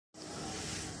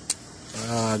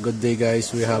Good day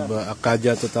guys, we have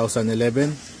ACADIA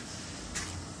 2011.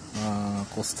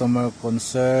 Customer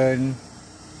concern,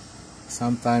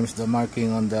 sometimes the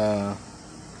marking on the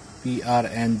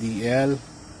PRNDL,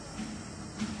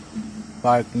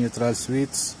 park neutral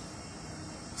switch,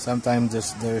 sometimes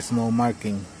there's no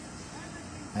marking.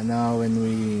 And now when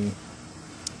we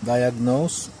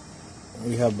diagnose,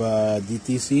 we have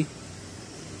DTC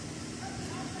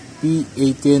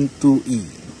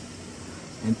P182E,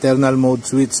 internal mode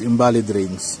switch invalid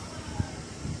range.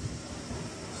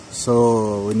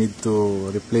 So we need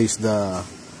to replace the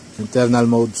internal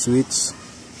mode switch,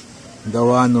 the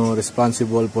one who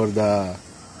responsible for the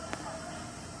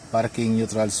parking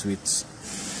neutral switch.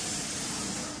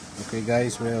 Okay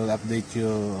guys, we'll update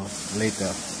you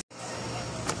later.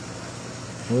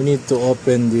 We need to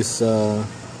open this oil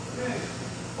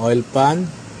pan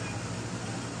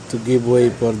to give way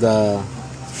for the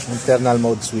internal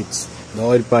mode switch. The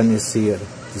oil pan is here,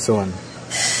 this one.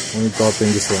 We need to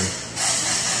open this one.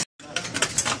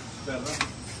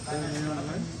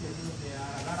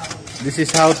 This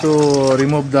is how to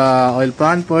remove the oil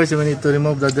pan. First, we need to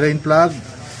remove the drain plug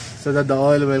so that the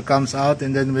oil will comes out,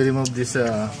 and then we remove this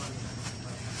oil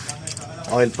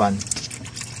pan,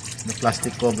 the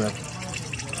plastic cover.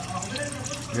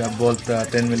 We have bolt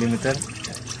 10 mm,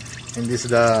 and this is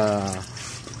the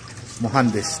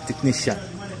Mohandes technician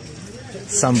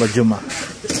Samba Juma,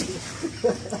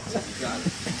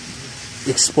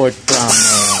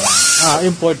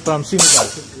 import from Senegal.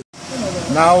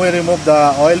 Now we remove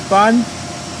the oil pan,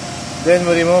 then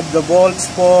we remove the bolts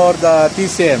for the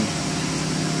TCM.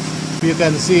 You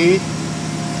can see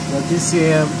the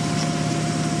TCM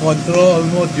control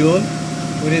module.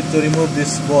 We need to remove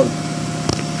this bolt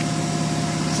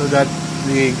so that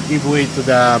we give way to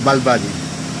the ball body.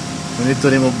 We need to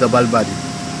remove the ball body.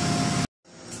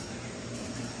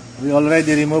 We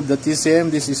already removed the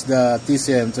TCM. This is the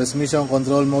TCM, transmission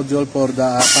control module for the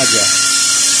ACADIA.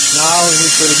 Now we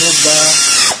need to remove the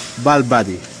ball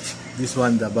body. This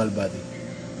one, the ball body.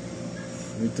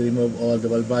 We need to remove all the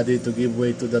ball body to give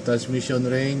way to the transmission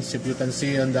range. If you can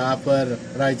see on the upper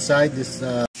right side, this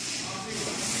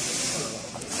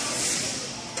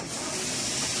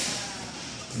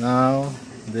now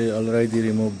they already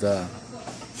removed the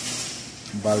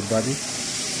ball body.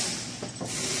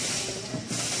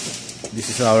 This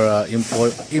is our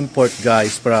import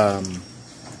guys from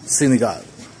Senegal.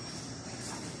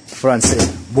 Français,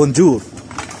 bonjour.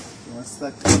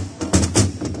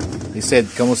 He said,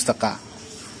 kamusta ka?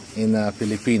 In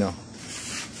Filipino.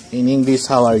 In English,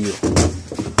 how are you?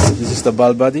 This is the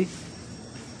ball body.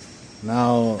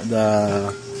 Now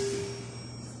the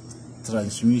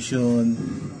transmission,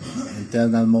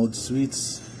 internal mode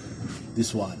switch.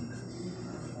 This one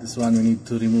we need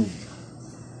to remove.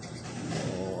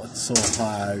 Oh, it's so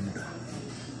hard,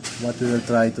 but we will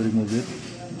try to remove it.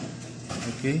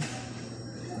 Okay,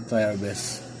 we'll try our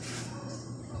best.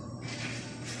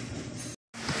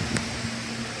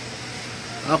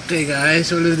 Okay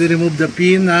guys, we already removed the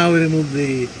pin. Now we remove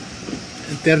the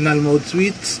internal mode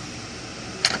switch.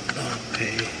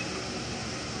 Okay,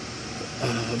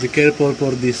 be careful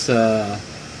for this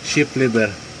shift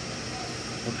lever.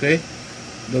 Okay,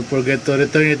 don't forget to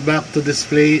return it back to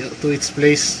display to its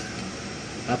place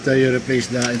after you replace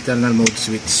the internal mode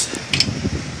switch.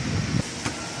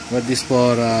 But this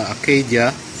for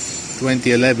ACADIA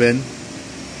 2011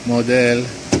 model.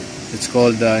 It's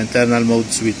called the internal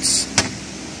mode switch.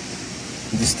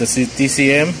 This is the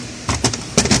TCM.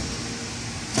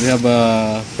 We have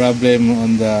a problem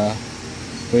on the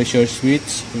pressure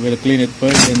switch. We will clean it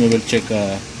first, and we will check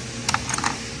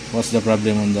what's the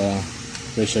problem on the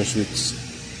pressure switch.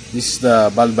 This is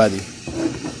the bulb body.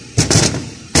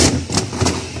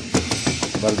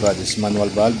 Bulb body is manual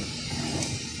bulb.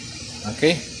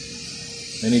 Okay,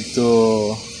 we need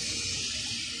to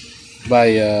buy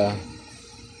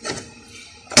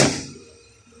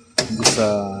this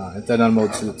internal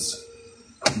mode switch.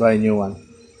 Buy a new one.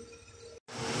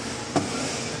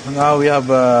 Now we have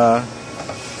a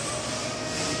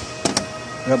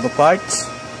part.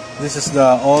 This is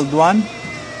the old one.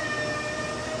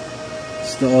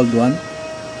 It's the old one.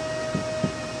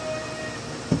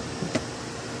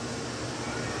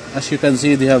 As you can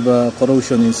see, they have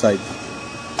corrosion inside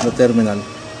the terminal,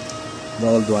 the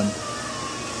old one.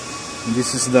 And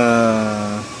this is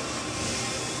the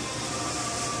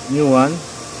new one.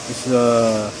 It's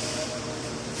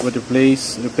what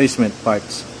replacement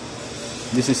parts.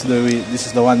 This is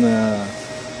the one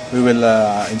we will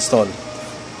install,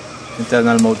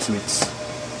 internal mode switch.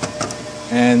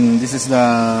 And this is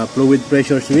the fluid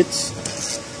pressure switch.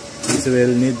 This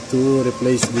will need to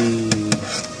replace the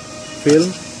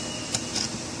film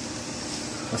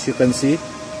As you can see,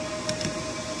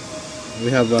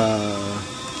 we have a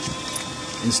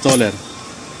installer.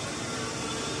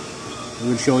 We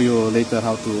will show you later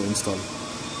how to install.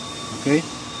 Okay,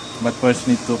 but first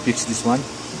need to fix this one,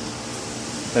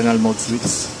 internal mode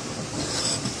switch.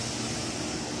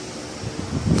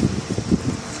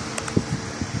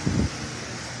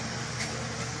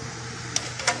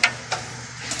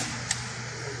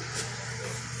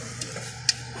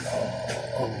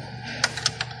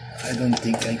 I don't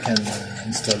think I can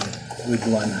install it with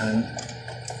one hand.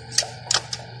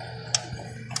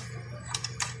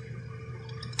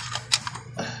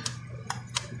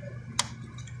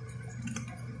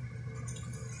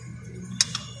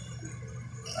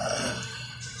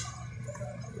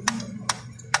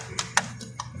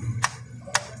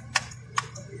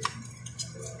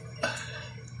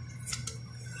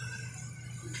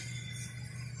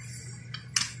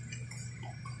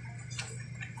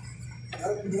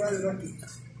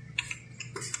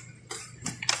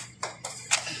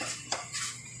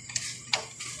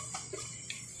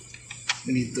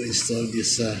 We need to install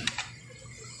this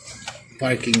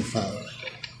parking foul.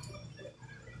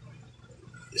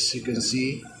 As you can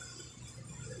see,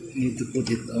 you need to put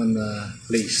it on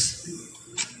place.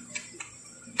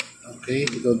 Okay,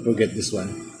 don't forget this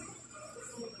one.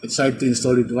 It's hard to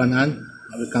install it with one hand.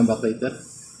 I will come back later.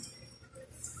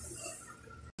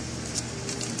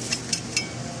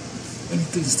 I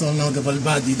need to install now the valve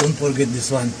body. Don't forget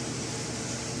this one.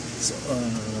 So,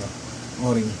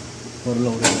 O-ring for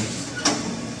low range.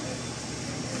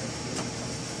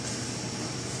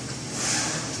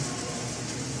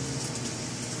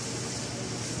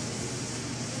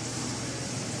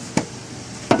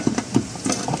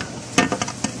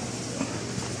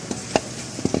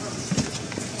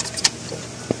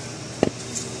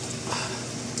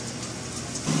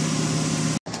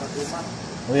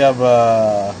 We have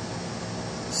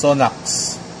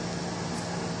Sonax.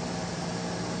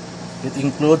 It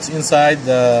includes inside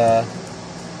the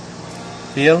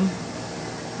film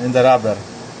and the rubber.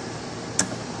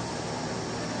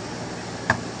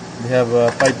 We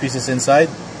have 5 pieces inside,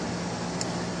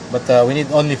 but we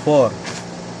need only 4.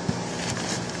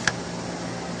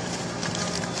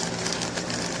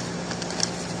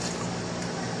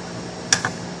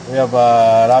 We have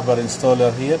a rubber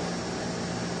installer here.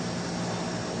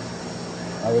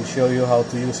 I will show you how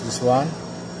to use this one.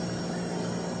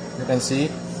 You can see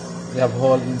we have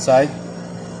hole inside.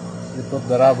 You put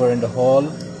the rubber in the hole.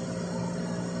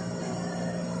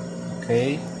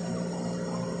 Okay,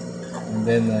 and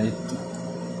then you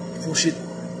push it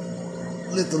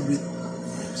a little bit.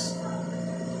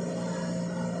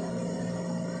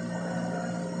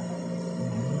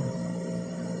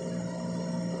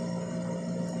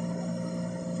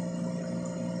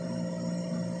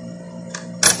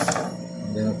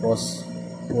 Then of course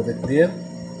put it there.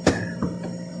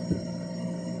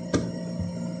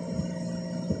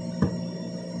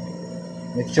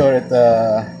 Make sure it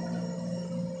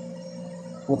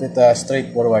put it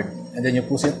straight forward, and then you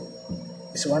push it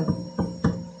this one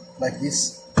like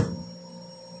this.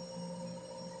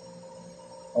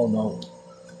 Oh no.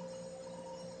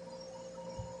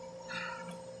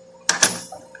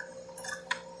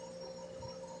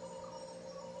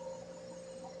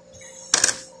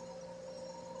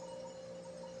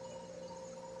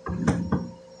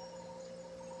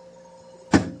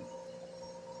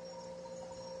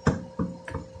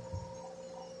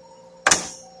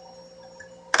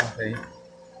 Okay.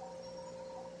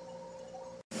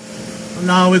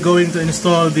 Now we're going to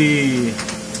install the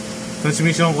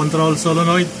transmission control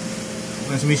solenoid,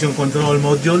 transmission control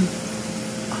module.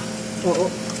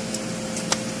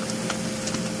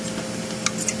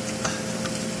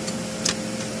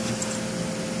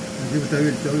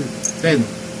 Then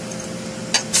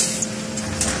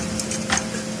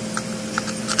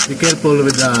be careful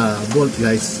with the bolt,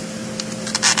 guys,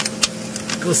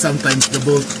 because sometimes the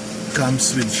bolt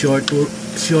comes with short,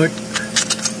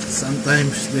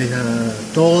 sometimes they are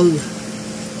tall.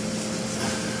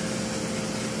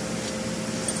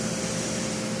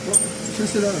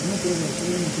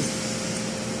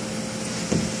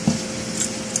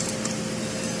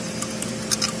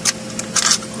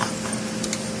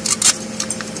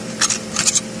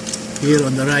 Here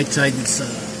on the right side it's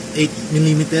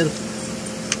 8mm.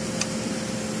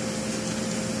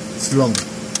 It's long.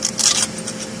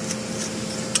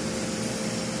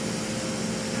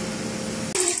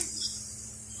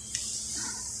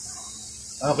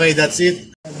 Okay, that's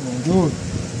it. Good.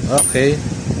 Okay,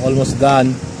 almost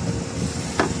done.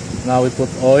 Now we put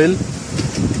oil.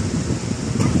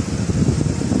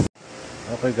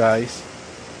 Okay guys,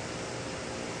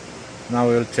 Now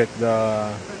we'll check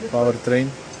the powertrain.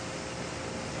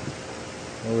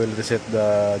 We will reset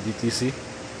the DTC.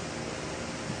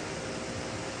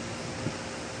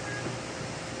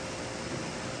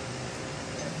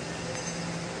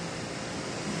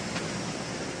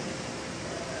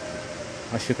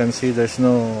 As you can see, there's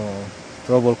no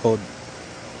trouble code.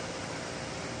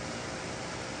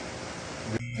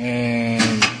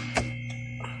 And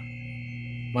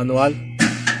manual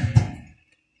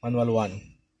 1.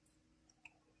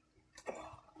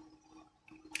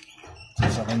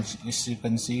 So as you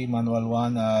can see, manual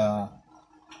 1,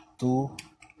 2,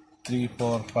 3,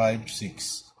 4, 5,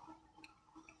 6.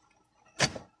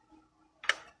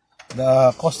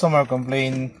 The customer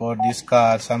complained for this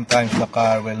car, sometimes the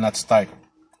car will not start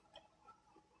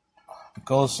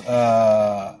because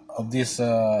of this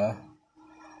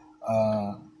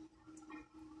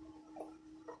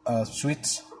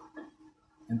switch,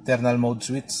 internal mode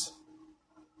switch.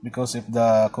 Because if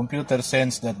the computer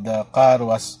sensed that the car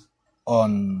was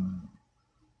on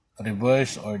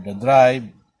reverse or the drive,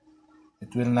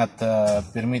 it will not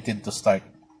permit it to start.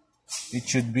 It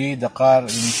should be the car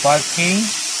in parking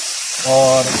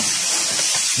or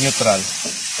neutral.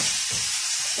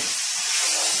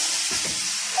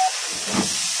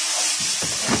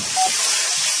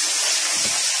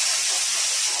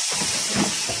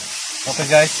 Okay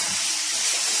guys,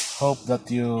 hope that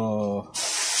you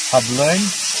have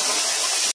learned